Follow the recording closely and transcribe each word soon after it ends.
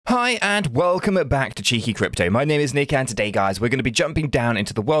Hi and welcome back to Cheeky Crypto. My name is Nick and today guys we're going to be jumping down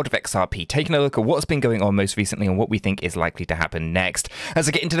into the world of XRP, taking a look at what's been going on most recently and what we think is likely to happen next. As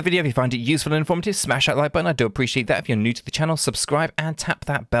I get into the video, if you find it useful and informative, smash that like button, I do appreciate that. If you're new to the channel, subscribe and tap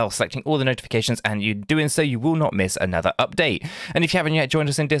that bell, selecting all the notifications, and you doing so you will not miss another update. And if you haven't yet joined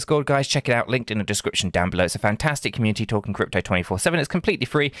us in Discord guys, check it out, linked in the description down below. It's a fantastic community talking crypto 24/7, it's completely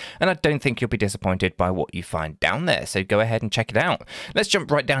free and I don't think you'll be disappointed by what you find down there, so go ahead and check it out. Let's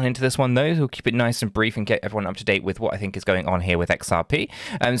jump right down into this one though. We'll keep it nice and brief and get everyone up to date with what I think is going on here with XRP.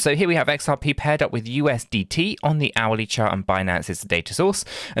 So here we have XRP paired up with USDT on the hourly chart, and Binance is the data source.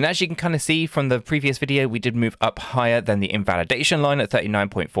 And as you can kind of see from the previous video, we did move up higher than the invalidation line at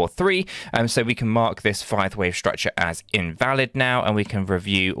 39.43. So we can mark this 5-wave structure as invalid now, and we can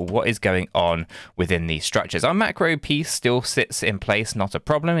review what is going on within these structures. Our macro piece still sits in place, not a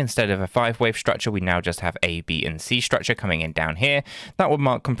problem. Instead of a 5-wave structure, we now just have A, B, and C structure coming in down here. That would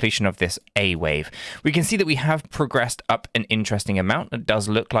mark completion of this A wave. We can see that we have progressed up an interesting amount. It does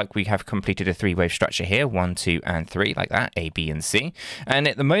look like we have completed a 3-wave structure here, 1, 2, and 3, like that, A, B, and C. And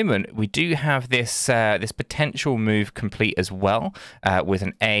at the moment, we do have this this potential move complete as well, with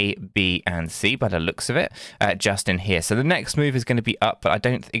an A, B, and C by the looks of it, just in here. So the next move is going to be up, but I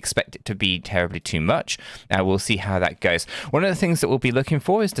don't expect it to be terribly too much. We'll see how that goes. One of the things that we'll be looking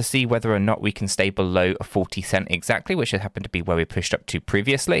for is to see whether or not we can stay below 40 cent exactly, which has happened to be where we pushed up to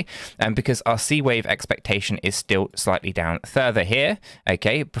previously. Because our C wave expectation is still slightly down further here,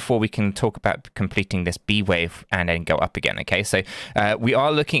 okay, before we can talk about completing this B wave and then go up again, okay. So we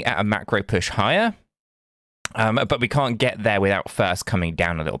are looking at a macro push higher. But we can't get there without first coming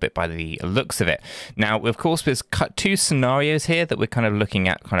down a little bit by the looks of it. Now, of course, there's two scenarios here that we're kind of looking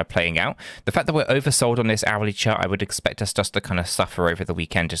at kind of playing out. The fact that we're oversold on this hourly chart, I would expect us just to kind of suffer over the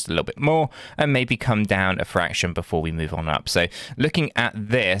weekend just a little bit more and maybe come down a fraction before we move on up. So looking at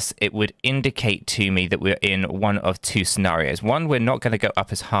this, it would indicate to me that we're in one of two scenarios. One, we're not going to go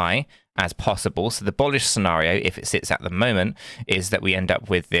up as high as possible. So the bullish scenario, if it sits at the moment, is that we end up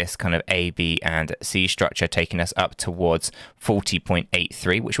with this kind of A, B, and C structure taking us up towards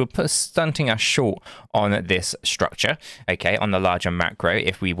 40.83, which would put stunting us short on this structure, okay, on the larger macro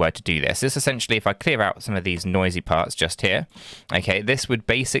if we were to do this. This essentially, if I clear out some of these noisy parts just here, okay, this would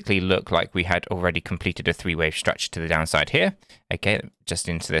basically look like we had already completed a 3-wave structure to the downside here, okay, just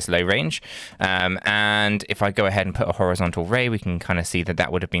into this low range. And if I go ahead and put a horizontal ray, we can kind of see that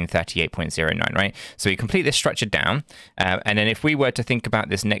that would have been 38.09, right? So we complete this structure down, and then if we were to think about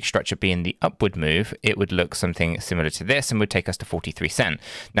this next structure being the upward move, it would look something similar to this and would take us to 43 cent.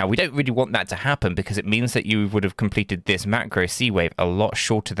 Now, we don't really want that to happen because it means that you would have completed this macro C wave a lot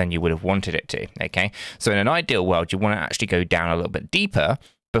shorter than you would have wanted it to, okay? So in an ideal world, you want to actually go down a little bit deeper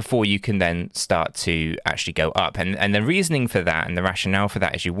before you can then start to actually go up. And the reasoning for that and the rationale for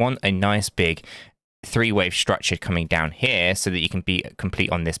that is you want a nice big 3-wave structure coming down here so that you can be complete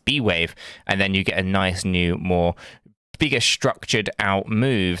on this B wave, and then you get a nice new, more bigger structured out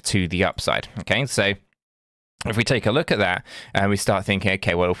move to the upside, okay? So if we take a look at that and we start thinking,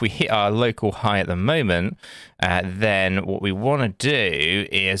 okay, well, if we hit our local high at the moment, then what we want to do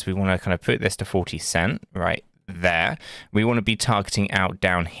is we want to kind of put this to 40 cent right there. We want to be targeting out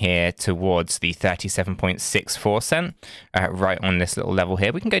down here towards the 37.64 cent, right on this little level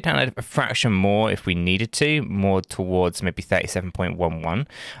here. We can go down a fraction more if we needed to, more towards maybe 37.11.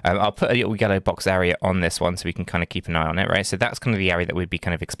 I'll put a little yellow box area on this one so we can kind of keep an eye on it, right? So that's kind of the area that we'd be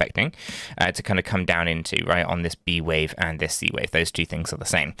kind of expecting to kind of come down into, right, on this B wave and this C wave. Those two things are the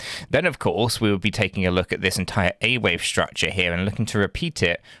same. Then, of course, we will be taking a look at this entire A wave structure here and looking to repeat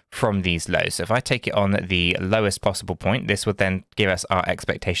it from these lows. So if I take it on the lowest possible point, this would then give us our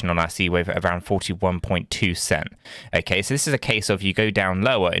expectation on our C wave at around 41.2 cent. Okay, so this is a case of you go down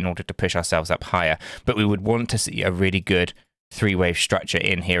lower in order to push ourselves up higher, but we would want to see a really good 3-wave structure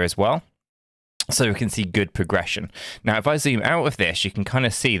in here as well, so we can see good progression. Now, if I zoom out of this, you can kind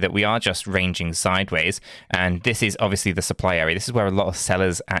of see that we are just ranging sideways, and this is obviously the supply area. This is where a lot of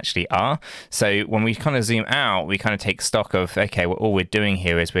sellers actually are. So when we kind of zoom out, we kind of take stock of, okay, well, all we're doing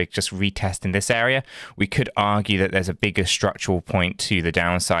here is we're just retesting this area. We could argue that there's a bigger structural point to the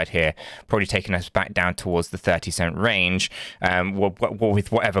downside here, probably taking us back down towards the 30 cent range,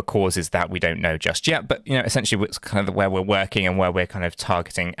 with whatever causes that, we don't know just yet. But, you know, essentially it's kind of where we're working and where we're kind of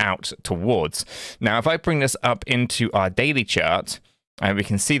targeting out towards. Now, if I bring this up into our daily chart, we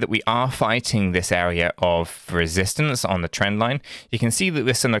can see that we are fighting this area of resistance on the trend line. You can see that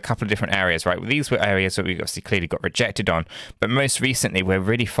this in a couple of different areas, right? These were areas that we obviously clearly got rejected on, but most recently we're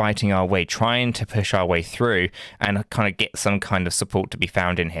really fighting our way, trying to push our way through and kind of get some kind of support to be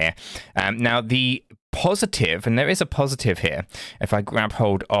found in here. Now, the positive, and there is a positive here. If I grab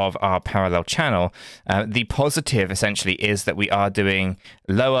hold of our parallel channel, the positive essentially is that we are doing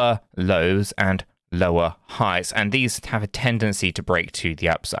lower lows and lower highs, and these have a tendency to break to the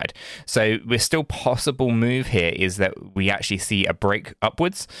upside. So we're still possible move here is that we actually see a break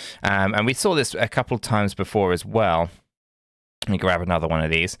upwards, and we saw this a couple of times before as well. Let me grab another one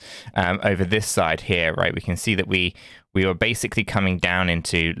of these. Over this side here, right, we can see that we were basically coming down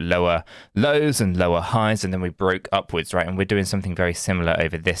into lower lows and lower highs, and then we broke upwards, right? And we're doing something very similar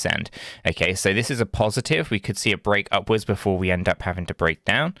over this end. Okay, so this is a positive. We could see a break upwards before we end up having to break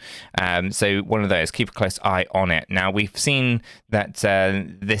down. So one of those, keep a close eye on it. Now, we've seen that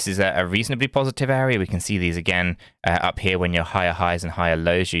this is a reasonably positive area. We can see these again up here when you're higher highs and higher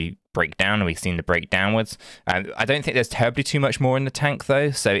lows, you break down, and we've seen the break downwards. I don't think there's terribly too much more in the tank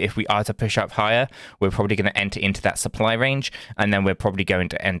though, so if we are to push up higher, we're probably going to enter into that supply range, and then we're probably going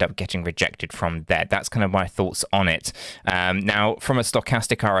to end up getting rejected from there. That's kind of my thoughts on it. Now, from a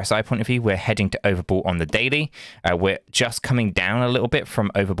stochastic RSI point of view, we're heading to overbought on the daily. We're just coming down a little bit from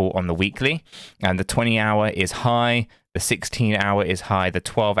overbought on the weekly, and the 20-hour is high. The 16-hour is high, the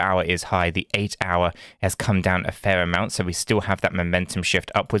 12-hour is high, the 8-hour has come down a fair amount, so we still have that momentum shift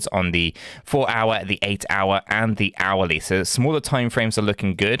upwards on the 4-hour, the 8-hour, and the hourly. So smaller time frames are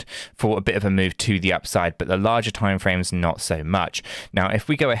looking good for a bit of a move to the upside, but the larger time frames, not so much. Now, if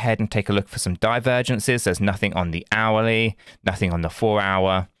we go ahead and take a look for some divergences, there's nothing on the hourly, nothing on the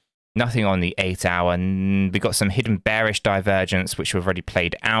 4-hour, nothing on the 8-hour. We got some hidden bearish divergence, which we've already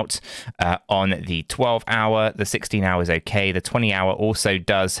played out on the 12-hour. The 16-hour is okay. The 20-hour also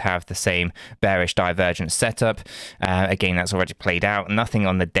does have the same bearish divergence setup. Again, that's already played out. Nothing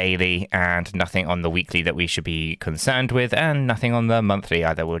on the daily and nothing on the weekly that we should be concerned with, and nothing on the monthly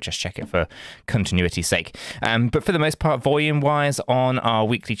either. We'll just check it for continuity's sake. But for the most part, volume-wise, on our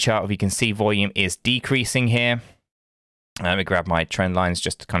weekly chart, we can see volume is decreasing here. Let me grab my trend lines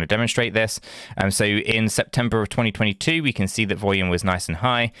just to kind of demonstrate this. So in September of 2022, we can see that volume was nice and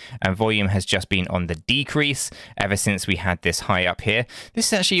high, and volume has just been on the decrease ever since we had this high up here. This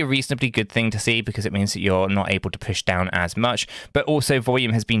is actually a reasonably good thing to see because it means that you're not able to push down as much, but also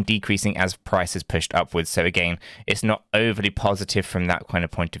volume has been decreasing as price has pushed upwards. So again, it's not overly positive from that kind of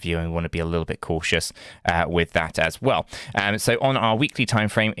point of view, and we want to be a little bit cautious with that as well. So on our weekly time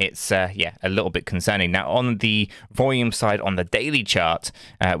frame, it's yeah, a little bit concerning. Now on the volume side, on the daily chart,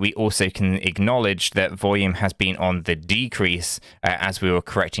 we also can acknowledge that volume has been on the decrease as we were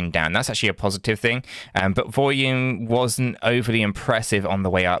correcting down. That's actually a positive thing, but volume wasn't overly impressive on the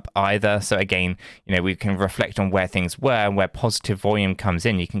way up either. So again, you know, we can reflect on where things were and where positive volume comes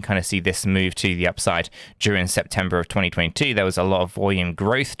in. You can kind of see this move to the upside during September of 2022. There was a lot of volume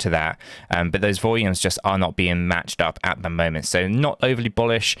growth to that, but those volumes just are not being matched up at the moment. So not overly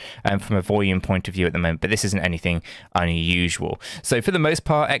bullish from a volume point of view at the moment, but this isn't anything unusual. So for the most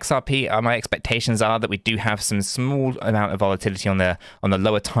part, XRP, my expectations are that we do have some small amount of volatility on the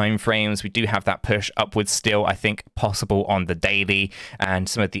lower time frames. We do have that push upwards still, I think, possible on the daily and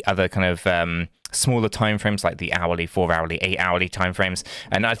some of the other kind of smaller time frames like the hourly, 4-hourly, 8-hourly time frames.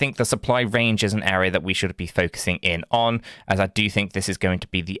 And I think the supply range is an area that we should be focusing in on, as I do think this is going to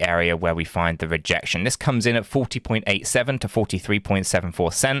be the area where we find the rejection. This comes in at 40.87 to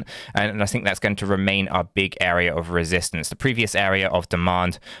 43.74 cent, and I think that's going to remain our big area of resistance. The previous area of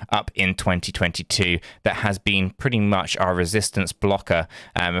demand up in 2022 that has been pretty much our resistance blocker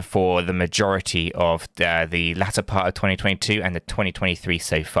for the majority of the latter part of 2022 and the 2023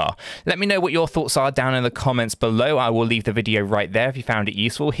 so far. Let me know what your thoughts are down in the comments below. I will leave the video right there. If you found it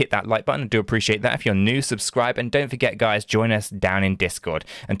useful, hit that like button. I do appreciate that. If you're new, subscribe, and don't forget, guys, join us down in Discord.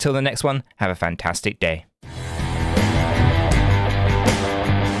 Until the next one, have a fantastic day.